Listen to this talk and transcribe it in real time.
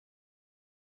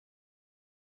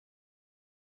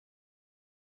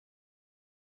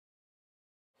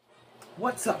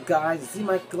What's up, guys? It's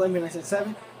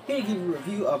TheMichaelm1997 here to give you a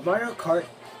review of Mario Kart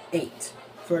 8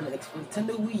 for an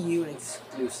Nintendo Wii U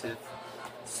exclusive.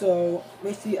 So,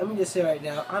 basically, I'm going to just say right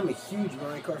now, I'm a huge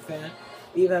Mario Kart fan.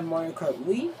 We even have Mario Kart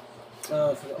Wii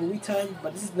for the Wii time,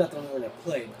 but this is not the only one I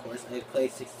play, of course. I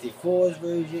played 64's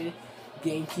version,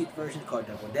 GameCube version called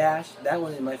Double Dash. That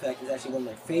one, in my fact, is actually one of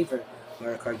my favorite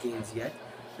Mario Kart games yet.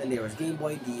 Then there was Game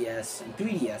Boy, DS, and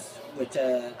 3DS, which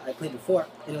I played before,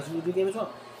 and it was a really good game as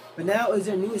well. But now is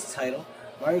their newest title,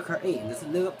 Mario Kart 8, and does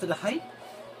it live up to the hype?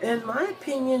 In my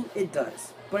opinion, it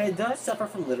does. But it does suffer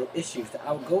from little issues that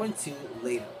I'll go into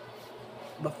later.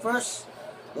 But first,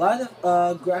 a lot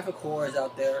of graphic horrors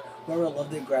out there, whoever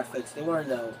love their graphics, they want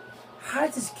to know, how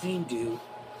does this game do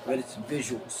with its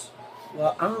visuals?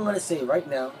 Well, I'm going to say right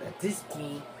now that this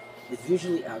game is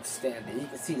visually outstanding. You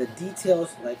can see the details,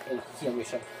 like, here, let me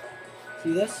show you.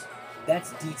 See this?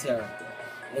 That's detail right there.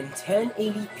 In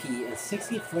 1080p and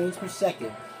 60 frames per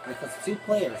second, and plus 2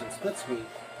 players on split screen,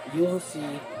 you will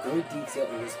see great detail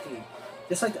in this game.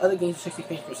 Just like the other games with 60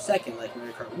 frames per second, like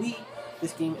Mario Kart Wii,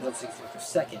 this game is on 60 frames per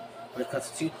second, when it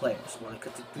cuts to 2 players. When it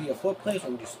cuts to 3 or 4 players,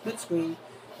 when we do split screen,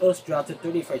 it'll drop to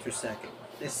 30 frames per second.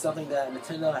 This is something that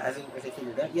Nintendo hasn't really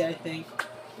figured out yet, I think,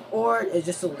 or it's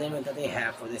just a limit that they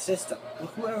have for this system.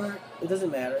 With whoever, it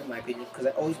doesn't matter, in my opinion, because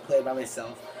I always play it by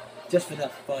myself, just for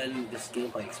that fun, this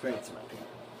gameplay experience, in my opinion.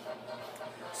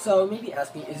 So, maybe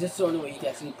asking, is this the only way you can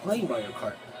actually play Mario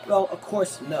Kart? Well, of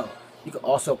course, no. You can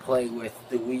also play with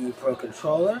the Wii U Pro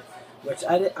Controller, which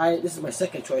this is my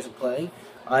second choice of playing.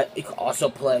 You can also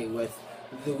play with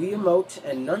the Wii Remote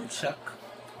and Nunchuck.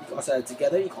 You can also add it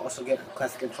together. You can also get a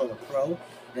Classic Controller Pro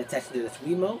and attach it to this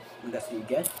Wii Remote, and that's what you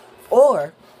get.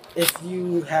 Or, if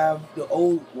you have the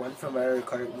old one from Mario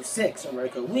Kart 6 or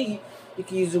Mario Kart Wii, you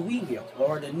can use the Wii Wheel,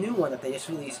 or the new one that they just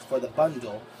released for the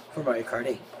bundle for Mario Kart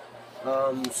 8.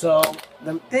 So,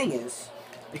 the thing is,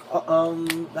 that's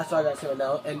all I got to say right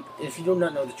now, and if you do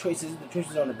not know the choices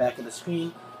are on the back of the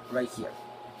screen, right here.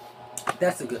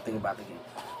 That's the good thing about the game.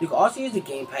 You can also use the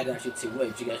gamepad in actually 2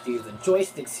 ways. You can actually use the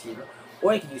joysticks here,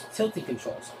 or you can use tilting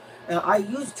controls. Now, I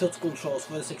use tilting controls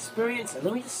for this experience, and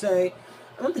let me just say,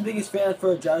 I'm not the biggest fan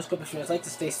for a gyroscope experience. I like to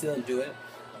stay still and do it,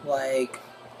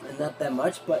 not that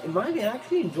much, but in my opinion, I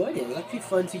actually enjoyed it. It was actually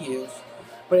fun to use.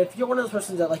 But if you're one of those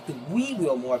persons that like the Wii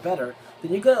Wheel more better,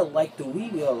 then you're gonna like the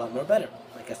Wii Wheel a lot more better.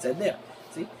 Like I said there.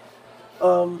 See?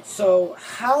 So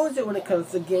how is it when it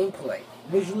comes to gameplay?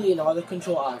 Visually and all the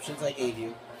control options I gave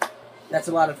you, that's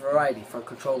a lot of variety for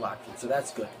control options, so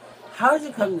that's good. How does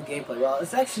it come to gameplay? Well,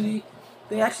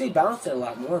 they actually balance it a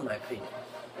lot more in my opinion.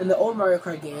 In the old Mario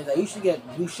Kart games, I used to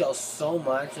get blue shells so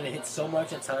much, and it hit so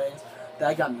much at times, that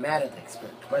I got mad at the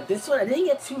experience. But this one, I didn't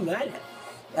get too mad at.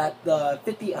 At the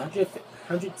 50,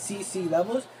 100cc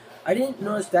levels, I didn't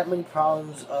notice that many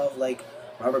problems of like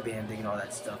rubber banding and all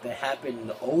that stuff that happened in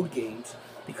the old games,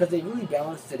 because they really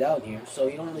balanced it out here, so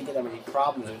you don't really get that many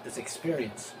problems with this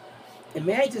experience. And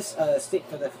may I just state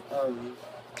for the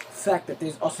fact that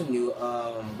there's also new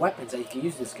weapons that you can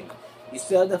use in this game. You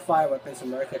still have the fire weapons from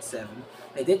Mario Kart 7.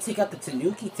 They did take out the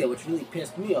Tanuki tail, which really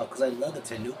pissed me off because I love the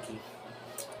Tanuki.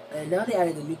 And now they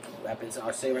added the new weapons,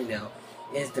 I'll say right now,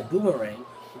 is the boomerang,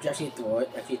 which actually throw it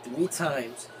 3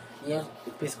 times. Yeah,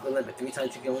 it's basically a limit. 3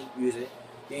 times you can only use it.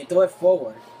 You throw it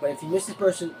forward, but if you miss a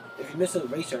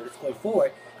racer that's going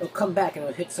forward, it'll come back and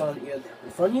it'll hit someone either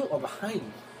in front of you or behind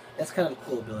you. That's kind of a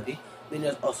cool ability. Then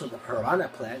there's also the Piranha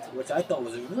Plant, which I thought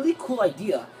was a really cool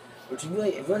idea. Which it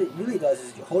really does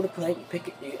is you hold a plant, you pick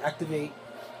it, you activate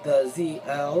the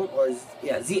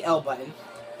ZL button,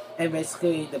 and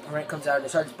basically the plant comes out and it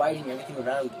starts biting everything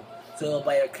around you. So it'll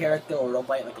bite a character, or it'll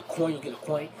bite like a coin, you get a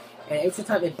coin, and every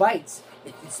time it bites,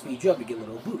 it speeds you up, you get a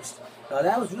little boost. Now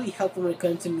that was really helpful when it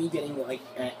comes to me getting like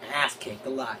an ass kicked a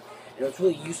lot, and it was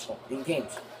really useful in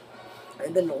games.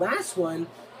 And then the last one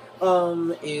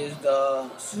is the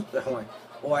super horn,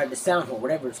 or the sound horn,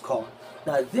 whatever it's called.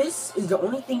 Now this is the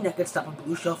only thing that can stop a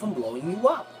blue shell from blowing you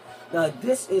up. Now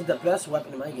this is the best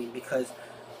weapon in my game, because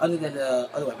other than the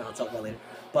other weapon I'll talk about later,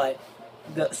 but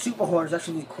the super horn is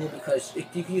actually really cool because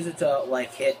you can use it to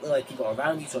like hit people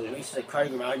around you. So the racers like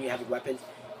carrying around you, having weapons.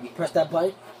 You press that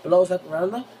button, blows up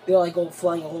around them. They like go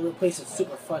flying all over the place. It's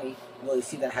super funny. You really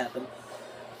see that happen.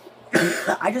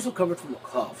 I just recovered from a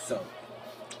cough, so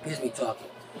here's me talking.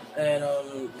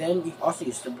 And then you also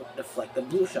use to deflect the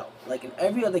blue shell. Like in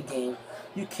every other game,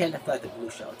 you can't deflect the blue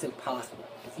shell. It's impossible.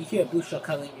 If you hear a blue shell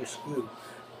coming, you're screwed.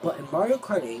 But in Mario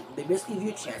Kart 8, they basically give you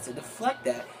a chance to deflect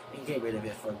that and get rid of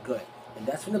it for good. And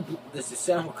that's when the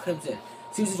sound comes in.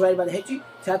 As soon as it's right about to hit you,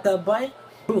 tap that button,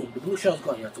 boom, the blue shell's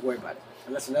gone. You don't have to worry about it.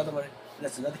 Unless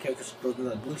another character throws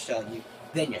another blue shell at you,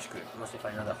 then you're screwed. Unless you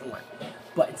find another horn.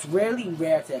 But it's rarely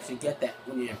rare to actually get that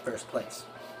when you're in first place.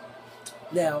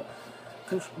 Now,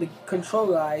 the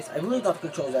control-wise, I really thought the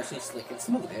control was actually slick and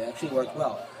smooth. It actually worked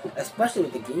well, especially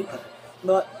with the gameplay.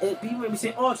 But people may be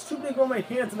saying, "Oh, it's too big on my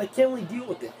hands and I can't really deal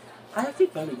with it." I actually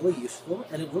found it really useful,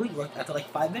 and it really worked after like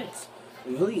 5 minutes.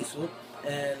 It was really useful,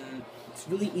 and it's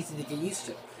really easy to get used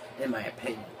to, in my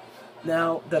opinion.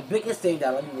 Now, the biggest thing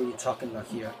that I'm really talking about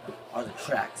here are the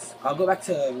tracks. I'll go back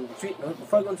to,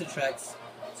 before I go into the tracks,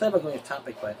 sorry about going off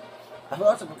topic, but I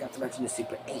also forgot to mention the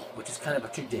Super 8, which is kind of a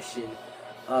tradition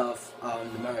of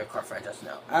the Mario Kart franchise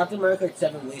now. After Mario Kart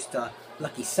 7 released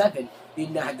Lucky 7, you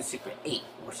now have the Super 8,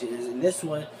 which is, in this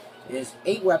one, is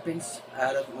 8 weapons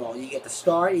out of, well, you get the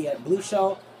star, you get blue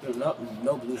shell,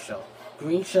 no blue shell,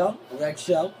 green shell, red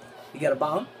shell, you get a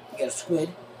bomb, you get a squid,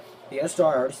 you get a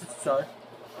star, I already said the star,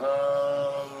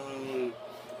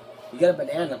 you get a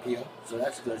banana peel, so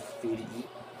that's good for you to eat,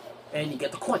 and you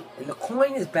get the coin, and the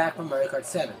coin is back from Mario Kart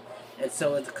 7, and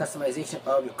so it's a customization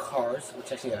of your cars,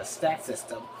 which actually has a stat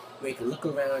system, where you can look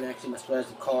around and actually customize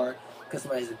the car,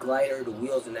 customize the glider, the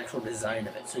wheels, and the actual design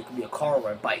of it, so it could be a car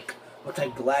or a bike, which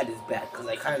I'm glad is back, because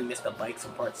I kind of missed the bikes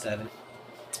in Part 7.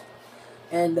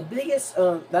 And the biggest,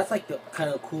 that's like the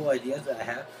kind of cool ideas that I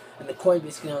have, and the coin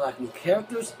basically unlock new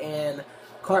characters and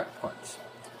kart parts,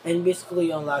 and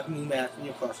basically unlock new maps and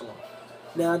new cars along.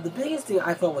 Now, the biggest thing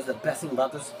I thought was the best thing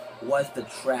about this was the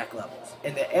track levels,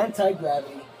 and the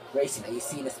anti-gravity racing that you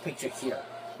see in this picture here,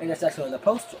 and that's actually on the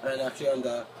poster, and actually on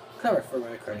the cover for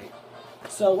Mario Kart 8.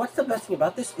 So, what's the best thing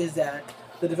about this is that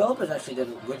the developers actually did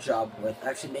a good job with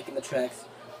actually making the tracks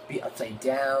be upside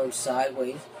down,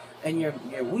 sideways, and your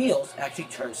wheels actually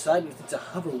turn sideways into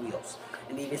hover wheels,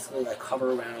 and they basically like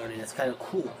hover around, and it's kind of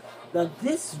cool. Now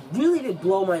this really did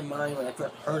blow my mind when I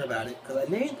first heard about it, because I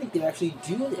didn't think they'd actually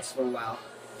do this for a while,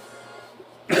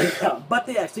 but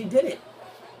they actually did it.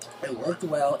 It worked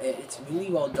well, it's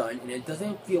really well done, and it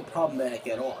doesn't feel problematic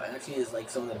at all. It actually is like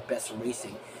some of the best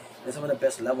racing, and some of the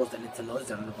best levels that Nintendo's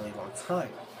done in a really long time.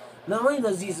 Not only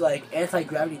does these like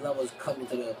anti-gravity levels come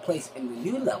into the place in the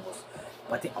new levels,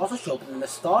 but they also show up in the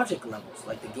nostalgic levels,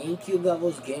 like the GameCube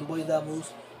levels, Game Boy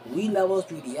levels, Wii levels,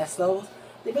 3DS levels.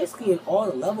 They're basically in all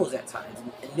the levels at times,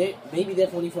 and maybe they're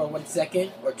only for 1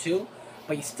 second or 2,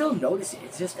 but you still notice it.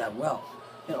 It's just that well.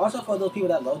 And also for those people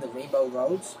that love the Rainbow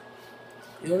Roads,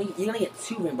 you're gonna get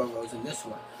 2 Rainbow Roads in this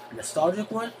one, a nostalgic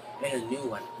one and a new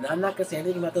one. Now I'm not gonna say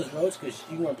anything about those roads because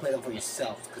you want to play them for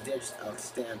yourself, because they're just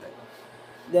outstanding.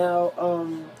 Now,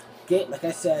 like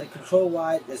I said,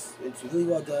 control-wise, it's really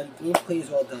well done. Gameplay is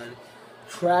well done.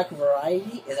 Track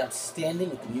variety is outstanding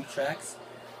with the new tracks.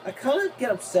 I kind of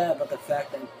get upset about the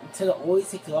fact that Nintendo always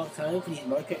takes a long time for these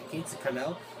Mario Kart games to come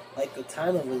out. Like, the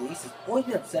time of release has always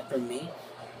been upset for me,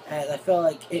 as I felt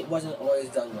like it wasn't always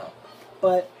done well.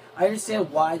 But I understand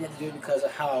why they had to do it, because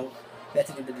of how they had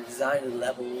to do the design of the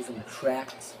levels and the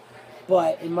tracks.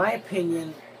 But, in my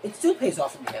opinion, it still pays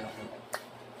off in the end.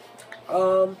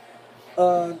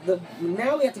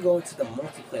 Now we have to go into the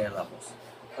multiplayer levels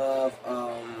of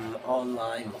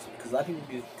online, because a lot of people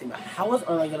do think about how is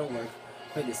online going to work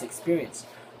for this experience.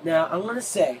 Now I'm going to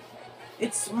say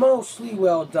it's mostly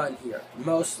well done here.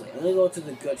 Mostly. I'm going to go to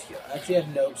the good here. I actually have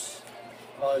notes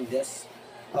on this.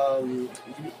 Now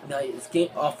this game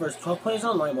offers 12 players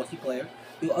online multiplayer.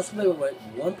 You also play with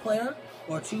 1 player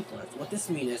or 2 players. What this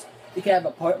means is you can have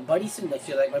a buddy sit next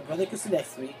to you, like my brother can sit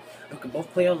next to me. We can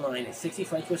both play online at 60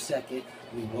 frames per second,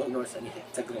 and we won't notice any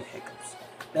technical hiccups.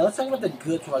 Now let's talk about the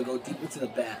good before I go deep into the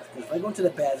bad, because if I go into the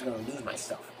bad, I'm going to lose my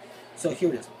stuff. So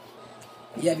here it is.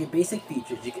 You have your basic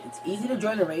features. It's easy to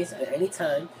join a race at any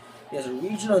time. There's a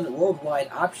regional and worldwide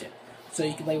option. So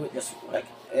you can play with just, like,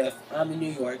 if I'm in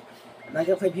New York, I'm not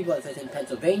going to play people that say in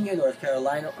Pennsylvania, North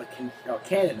Carolina, or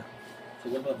Canada. So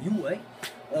what about you, eh?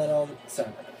 Sorry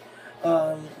about that.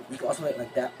 You can also make it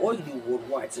like that, or you can do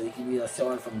worldwide. So you can be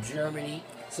someone from Germany,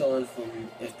 someone from,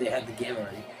 if they have the game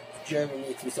already, Germany,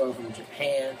 it can be someone from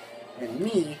Japan, and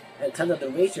me, and tons of the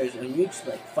racers, and you just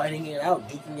like fighting it out,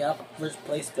 duking it out, first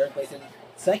place, third place, and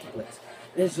second place.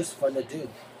 And it's just fun to do.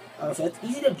 So it's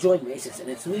easy to join races, and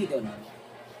it's really good.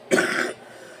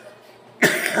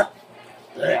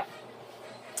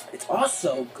 It's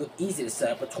also easy to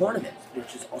set up a tournament,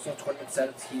 which is also a tournament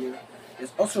setups here.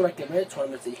 There's also recommended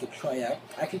tournaments that you can try out.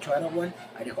 I can try out one.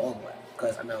 I did all of it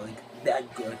because I'm not really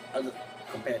that good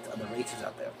compared to other racers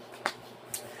out there.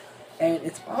 And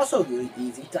it's also really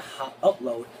easy to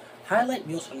upload highlight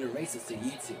reels from your races to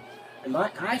YouTube. And I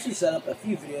actually set up a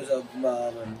few videos of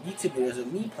YouTube videos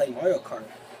of me playing Mario Kart.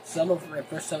 Some of my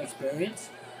first time experience,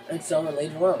 And so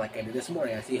later on, like I did this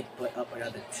morning, I see it put up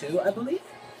another 2, I believe.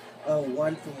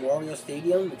 One from Wario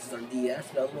Stadium, which is on DS.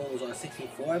 The other one was on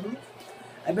 64, I believe.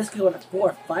 I basically went 4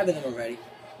 or 5 of them already.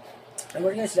 And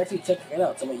you guys should actually check it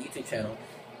out. It's on my YouTube channel.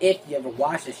 If you ever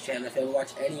watch this channel, if you ever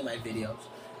watch any of my videos,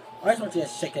 I just want you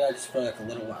guys to check it out just for like a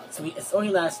little while. So it's only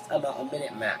lasts about a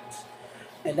minute max.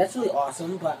 And that's really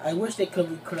awesome, but I wish we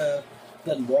could have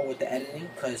done more with the editing,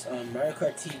 because Mario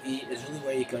Kart TV is really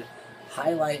where you could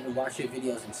highlight and watch your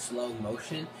videos in slow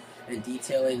motion and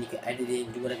detail it, and you can edit it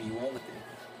and do whatever you want with it.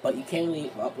 But you can't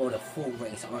really upload a full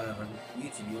race on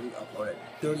YouTube. You only upload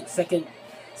a 30-second,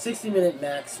 60-minute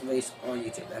max race on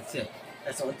YouTube. That's it.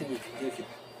 That's the only thing you can do here.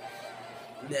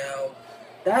 Now,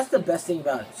 that's the best thing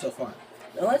about it so far.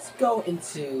 Now let's go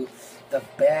into the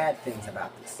bad things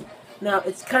about this. Now,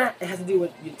 it has to do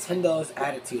with Nintendo's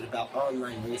attitude about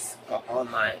online race,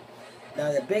 online.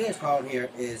 Now, the biggest problem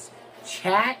here is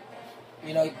chat,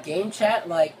 game chat.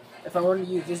 Like, if I wanted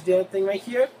to use this little thing right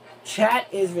here, chat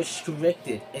is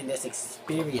restricted in this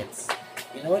experience.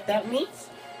 You know what that means?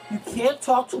 You can't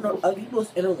talk to other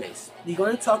people's in a race. You can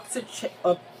only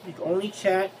you can only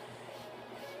chat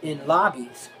in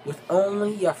lobbies with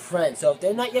only your friends. So if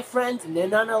they're not your friends and they're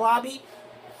not in a lobby,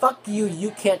 fuck you.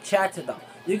 You can't chat to them.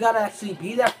 You gotta actually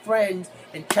be their friend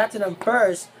and chat to them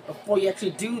first before you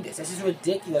actually do this. This is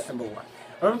ridiculous, number one.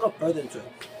 I'm gonna go further into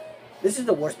it. This is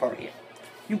the worst part here.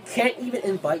 You can't even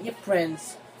invite your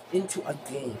friends into a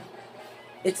game.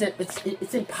 It's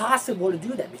impossible to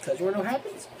do that, because you know what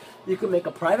happens? You can make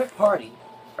a private party,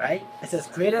 right? It says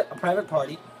create a private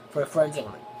party for friends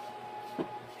only.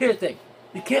 Here's the thing.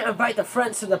 You can't invite the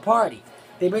friends to the party.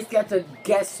 They basically have to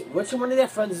guess which one of their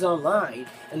friends is online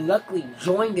and luckily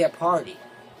join their party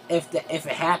if it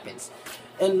happens.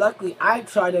 And luckily, I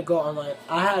tried to go online.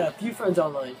 I had a few friends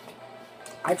online.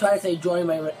 I tried to say join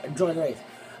the race.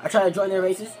 I tried to join their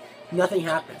races. Nothing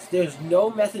happens. There's no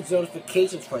message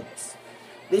notifications for this.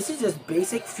 This is just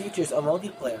basic features of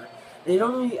multiplayer. They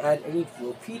don't really add any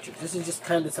real features. This is just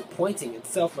kind of disappointing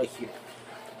itself right here.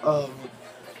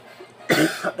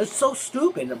 It's so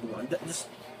stupid, number one.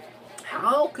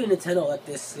 How can Nintendo let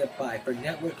this slip by for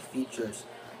network features,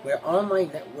 where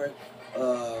online network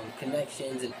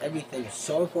connections and everything is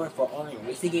so important for online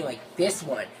racing game like this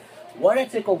one? Why did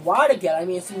it take a while to get? I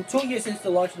mean, it's been 2 years since the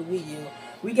launch of the Wii U.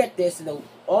 We get this, and the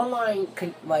online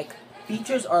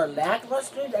features are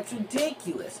lackluster. That's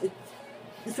ridiculous.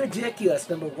 It's ridiculous.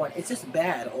 Number one, it's just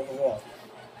bad overall.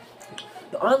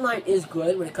 The online is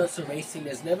good when it comes to racing.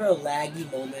 There's never a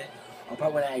laggy moment, or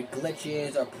part when I had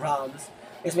glitches or problems.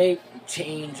 This may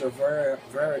change or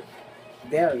vary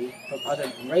from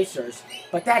other racers,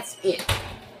 but that's it.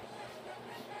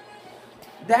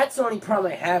 That's the only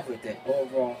problem I have with it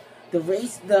overall.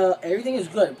 Everything is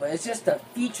good, but it's just the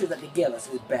feature that they give us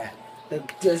is bad.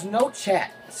 There's no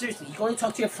chat. Seriously, you can only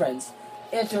talk to your friends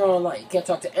if they're online. You can't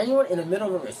talk to anyone in the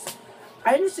middle of a race.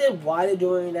 I understand why they're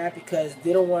doing that, because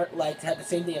they don't want to have the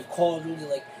same thing of Call of Duty,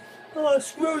 like, oh,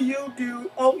 screw you, dude.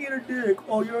 I'll eat a dick.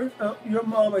 Oh, your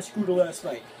mom I screwed her last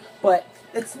night. But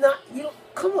it's not.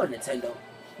 Come on, Nintendo.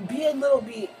 Be a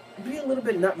little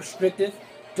bit not restrictive.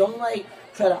 Don't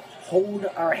try to hold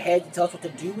our heads and tell us what to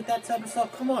do with that type of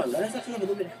stuff. Come on, let us actually have a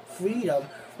little bit of freedom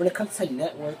when it comes to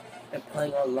network and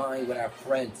playing online with our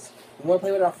friends. We want to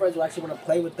play with our friends. We actually want to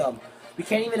play with them. We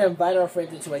can't even invite our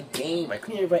friends into a game. I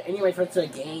couldn't invite any of my friends to a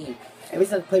game. I always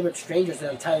have to play with strangers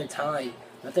the entire time.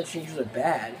 Not that strangers are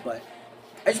bad, but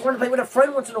I just want to play with a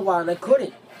friend once in a while, and I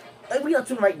couldn't. Like we are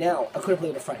doing right now, I couldn't play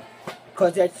with a friend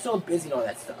because they're so busy and all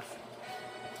that stuff.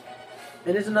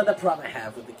 And there's another problem I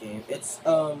have with the game. It's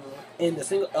in the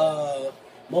single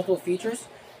multiple features.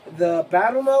 The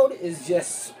battle mode is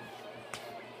just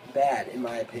bad in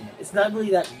my opinion. It's not really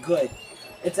that good.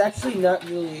 It's actually not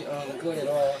really good at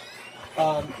all.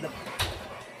 How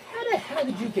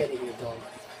did you get in here, dog?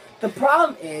 The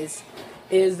problem is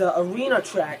the arena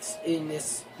tracks in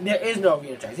this. There is no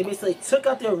arena tracks. They basically took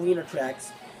out the arena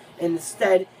tracks and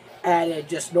instead added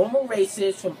just normal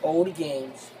races from old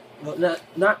games. Well,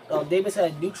 they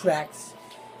basically had new tracks,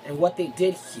 and what they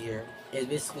did here is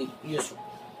basically you just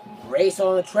race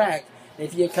on the track, and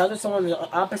if you encounter someone in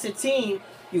the opposite team,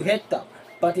 you hit them.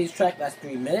 But these tracks last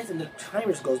 3 minutes, and the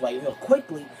timers goes by real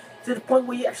quickly, to the point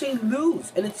where you actually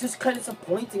lose, and it's just kind of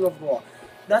disappointing overall.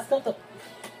 That's not the...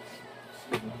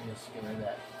 Let me just get rid of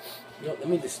that. Let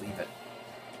me just leave it.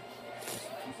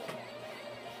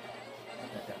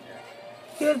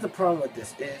 Here's the problem with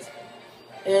this is,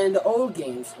 in the old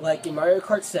games, like in Mario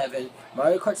Kart 7,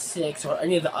 Mario Kart 6, or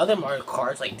any of the other Mario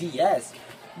Karts, like DS,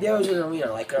 there was an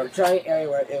arena, like a giant area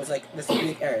where it was like this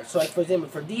big area. So like for example,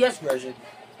 for DS version,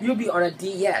 you'll be on a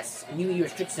DS, and you'll be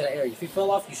restricted to that area. If you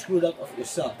fell off, you screwed up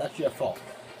yourself. That's your fault.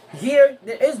 Here,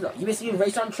 there is no. You basically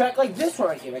race on track like this one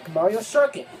right here, like Mario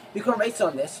Circuit. You can race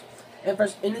on this, and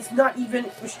it's not even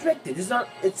restricted.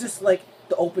 It's just like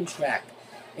the open track,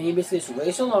 and you basically just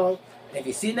race along. And if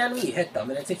you see an enemy, you hit them,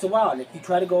 and it takes a while. And if you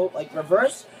try to go like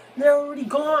reverse, they're already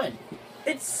gone.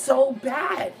 It's so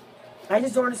bad. I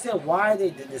just don't understand why they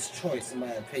did this choice, in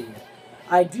my opinion.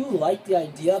 I do like the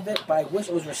idea of it, but I wish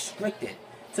it was restricted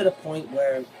to the point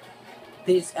where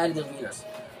they just added the arenas.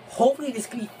 Hopefully this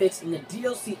can be fixed in the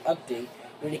DLC update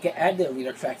when they can add the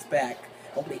arena tracks back.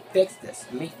 Hopefully they fix this.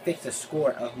 It may fix the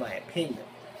score, of my opinion.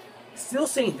 Still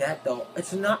saying that though,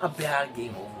 it's not a bad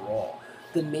game overall.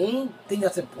 The main thing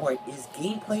that's important is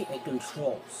gameplay and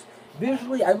controls.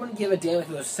 Visually, I wouldn't give a damn if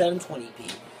it was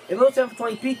 720p. If it was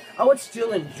 720p, I would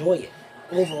still enjoy it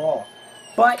overall.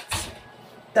 But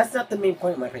that's not the main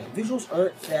point in my opinion. Visuals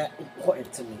aren't that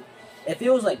important to me. If it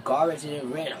was like garbage and it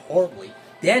ran horribly,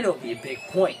 then it would be a big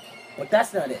point. But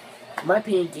that's not it. In my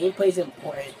opinion, gameplay is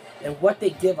important, and what they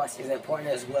give us is important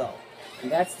as well.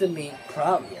 And that's the main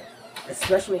problem here.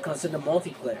 Especially when it comes to the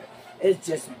multiplayer. It's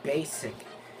just basic.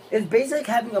 It's basically like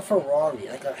having a Ferrari,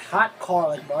 like a hot car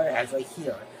like Mario has right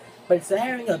here. But instead of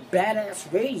having a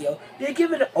badass radio, they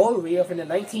give it an old radio from the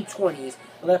 1920s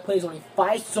that plays only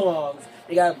 5 songs.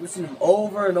 You gotta listen to them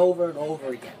over and over and over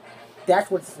again.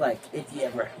 That's what it's like, if you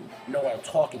ever know what I'm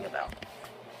talking about.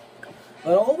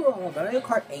 But overall, Mario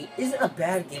Kart 8 isn't a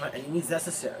bad game by any means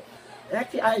necessary. And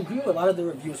actually, I agree with a lot of the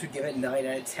reviewers who give it 9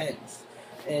 out of 10s.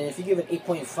 And if you give it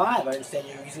 8.5, I understand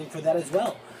your reasoning for that as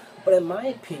well. But in my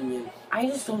opinion, I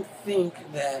just don't think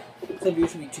that the review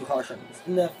should be too harsh on this.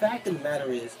 And the fact of the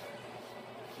matter is,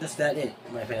 just that it,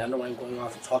 in my opinion. I don't know why I'm going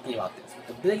off and talking about this.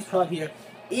 But the biggest problem here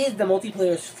is the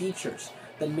multiplayer's features.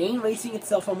 The main racing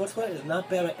itself on multiplayer is not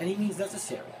bad by any means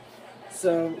necessary.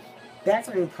 So, that's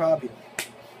my main problem.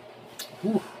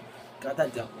 Whew, got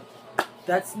that done.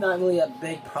 That's not really a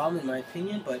big problem in my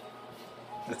opinion, but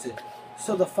that's it.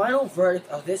 So the final verdict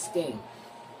of this game,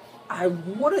 I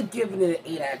would have given it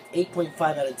an 8.5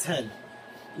 out of 10.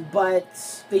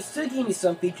 But they still gave me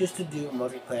some features to do in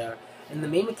multiplayer, and the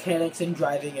main mechanics and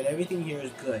driving and everything here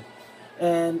is good.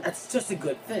 And that's just a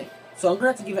good thing. So I'm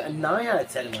going to have to give it a 9 out of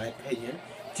 10 in my opinion,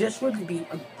 just for it being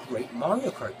a great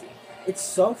Mario Kart game. It's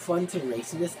so fun to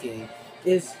race in this game.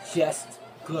 It's just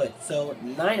good. So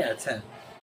 9 out of 10.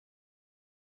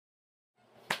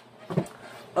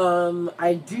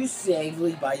 I do say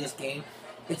really buy this game.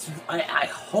 I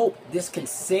hope this can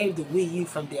save the Wii U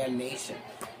from damnation,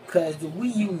 because the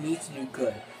Wii U needs to do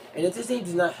good. And if this game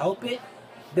does not help it,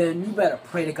 then you better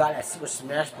pray to God that Super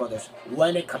Smash Bros.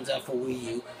 When it comes out for Wii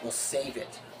U will save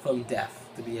it from death,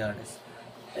 to be honest.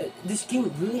 This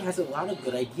game really has a lot of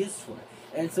good ideas for it,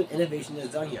 and some innovation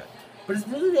is done here. But it's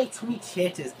literally like 20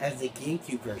 chances as the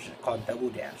GameCube version called Double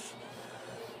Dash.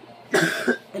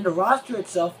 And the roster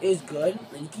itself is good,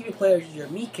 and you keep your players as your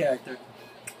Mii character.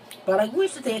 But I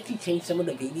wish that they actually changed some of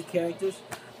the baby characters.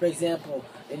 For example,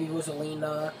 maybe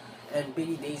Rosalina and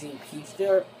Baby Daisy and Peach,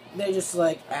 they're just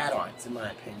like add-ons in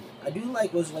my opinion. I do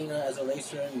like Rosalina as a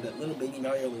racer and the little baby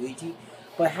Mario and Luigi,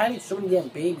 but having so many damn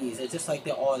babies, it's just like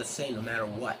they're all the same no matter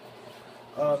what.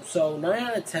 So 9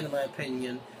 out of 10 in my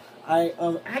opinion.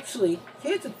 Actually,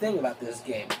 here's the thing about this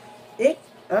game.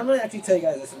 I'm going to actually tell you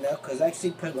guys this now, because I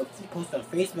actually put a post on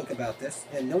Facebook about this,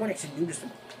 and no one actually knew this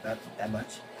that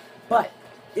much. But,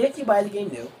 if you buy the game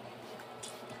new,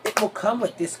 it will come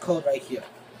with this code right here.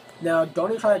 Now,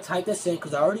 don't even try to type this in,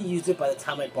 because I already used it by the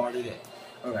time I bought it in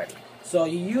already. So,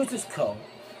 you use this code,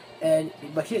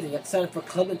 but here's the thing, you have to sign up for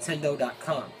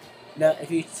ClubNintendo.com. Now,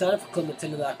 if you sign up for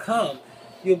ClubNintendo.com,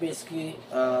 you'll basically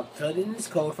fill in this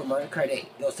code for Mario Kart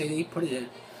 8. They'll say that you put it in.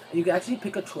 And you can actually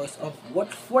pick a choice of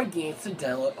what 4 games to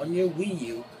download on your Wii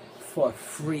U for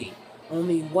free.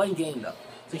 Only 1 game though.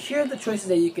 So here are the choices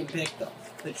that you can pick though.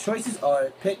 The choices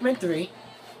are Pikmin 3,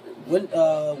 Wind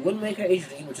Waker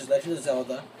HD, which is Legend of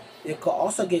Zelda. You can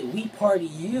also get Wii Party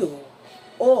U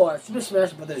or Super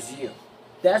Smash Bros. U.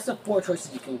 That's the 4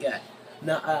 choices you can get.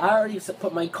 Now I already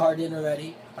put my card in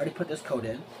already. I already put this code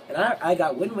in, and I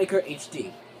got Wind Waker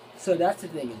HD. So that's the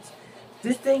thing.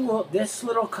 This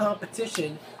little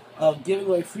competition of giving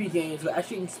away free games will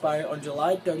actually expire on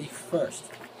July 31st.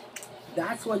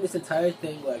 That's when this entire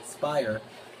thing will expire.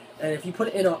 And if you put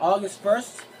it in on August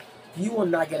 1st, you will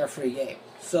not get a free game.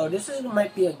 So this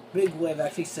might be a big way of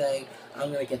actually saying,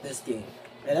 I'm going to get this game.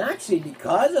 And actually,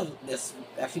 because of this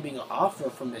actually being an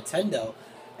offer from Nintendo,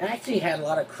 I actually had a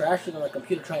lot of crashes on my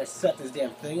computer trying to set this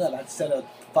damn thing up. I've set it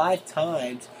up 5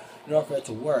 times in order for it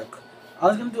to work. I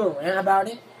was going to do a rant about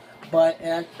it, but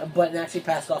it actually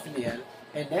passed off in the end.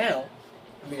 And now,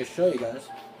 let me just show you guys.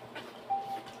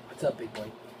 What's up, big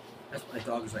boy? That's my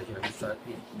dog's right here. He's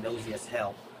nosy as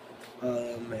hell. Hang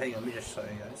on, let me just show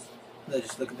you guys. Let's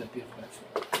just look at the beautiful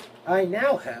picture. I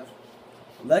now have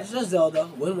Legend of Zelda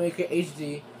Wind Waker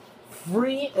HD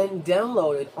free and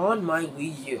downloaded on my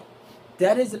Wii U.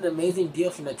 That is an amazing deal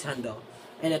for Nintendo.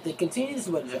 And if they continue this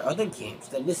with their other games,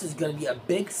 then this is going to be a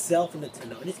big sell for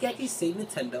Nintendo. And it's going to actually save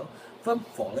Nintendo from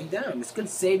falling down. It's going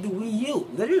to save the Wii U,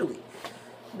 literally.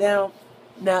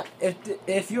 Now,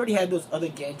 if you already had those other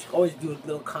games, you can always do a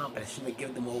little competition to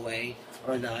give them away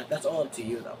or not. That's all up to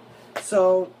you, though.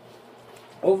 So,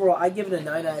 overall, I give it a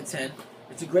 9 out of 10.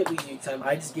 It's a great Wii U time.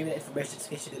 I just gave it information in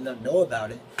case you did not know about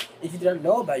it. If you did not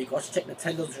know about it, you can also check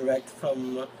Nintendo's Direct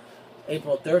from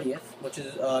April 30th, which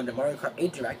is the Mario Kart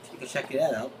 8 Direct. You can check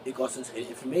that out. You can also get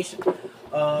information.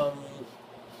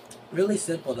 Really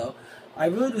simple, though. I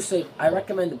really do say I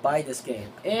recommend to buy this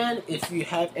game. And if you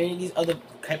have any of these other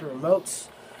type of remotes,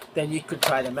 then you could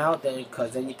try them out.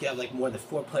 Because then you can have like more than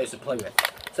 4 players to play with.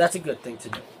 So that's a good thing to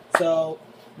do. So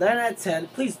 9 out of 10.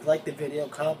 Please like the video,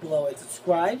 comment below, and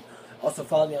subscribe. Also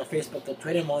follow me on Facebook and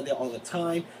Twitter. I'm on there all the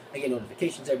time. I get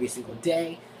notifications every single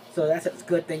day. So that's a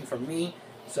good thing for me.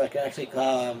 So I can actually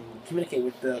communicate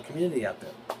with the community out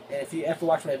there. And if you ever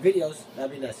watch my videos,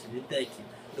 that'd be nice of you. Thank you.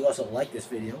 You also like this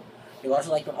video. You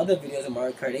also like my other videos of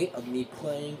Mario Kart 8 of me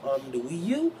playing the Wii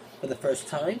U for the first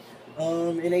time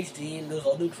in HD, and those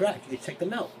all new tracks. You can check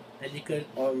them out. And you could,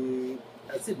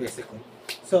 that's it basically.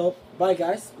 So, bye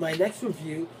guys. My next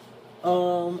review,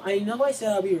 I know I said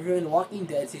I'll be reviewing Walking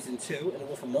Dead Season 2 and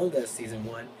Wolf Among Us Season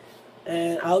 1.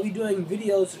 And I'll be doing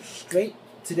videos straight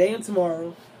today and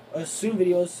tomorrow. Soon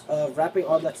videos wrapping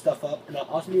all that stuff up. And I'll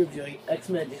also be reviewing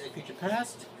X-Men Days of Future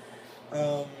Past.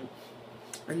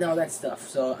 And all that stuff.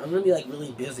 So I'm going to be like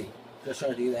really busy just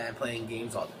trying to do that and playing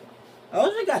games all day. I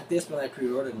also got this when I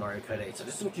pre-ordered Mario Kart 8. So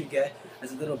this is what you get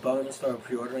as a little bonus for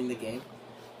pre-ordering the game.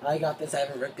 I got this, I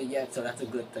haven't ripped it yet, so that's a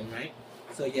good thing, right?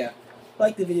 So yeah,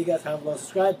 like the video guys, comment below,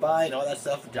 subscribe, bye, and all that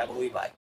stuff. Bye.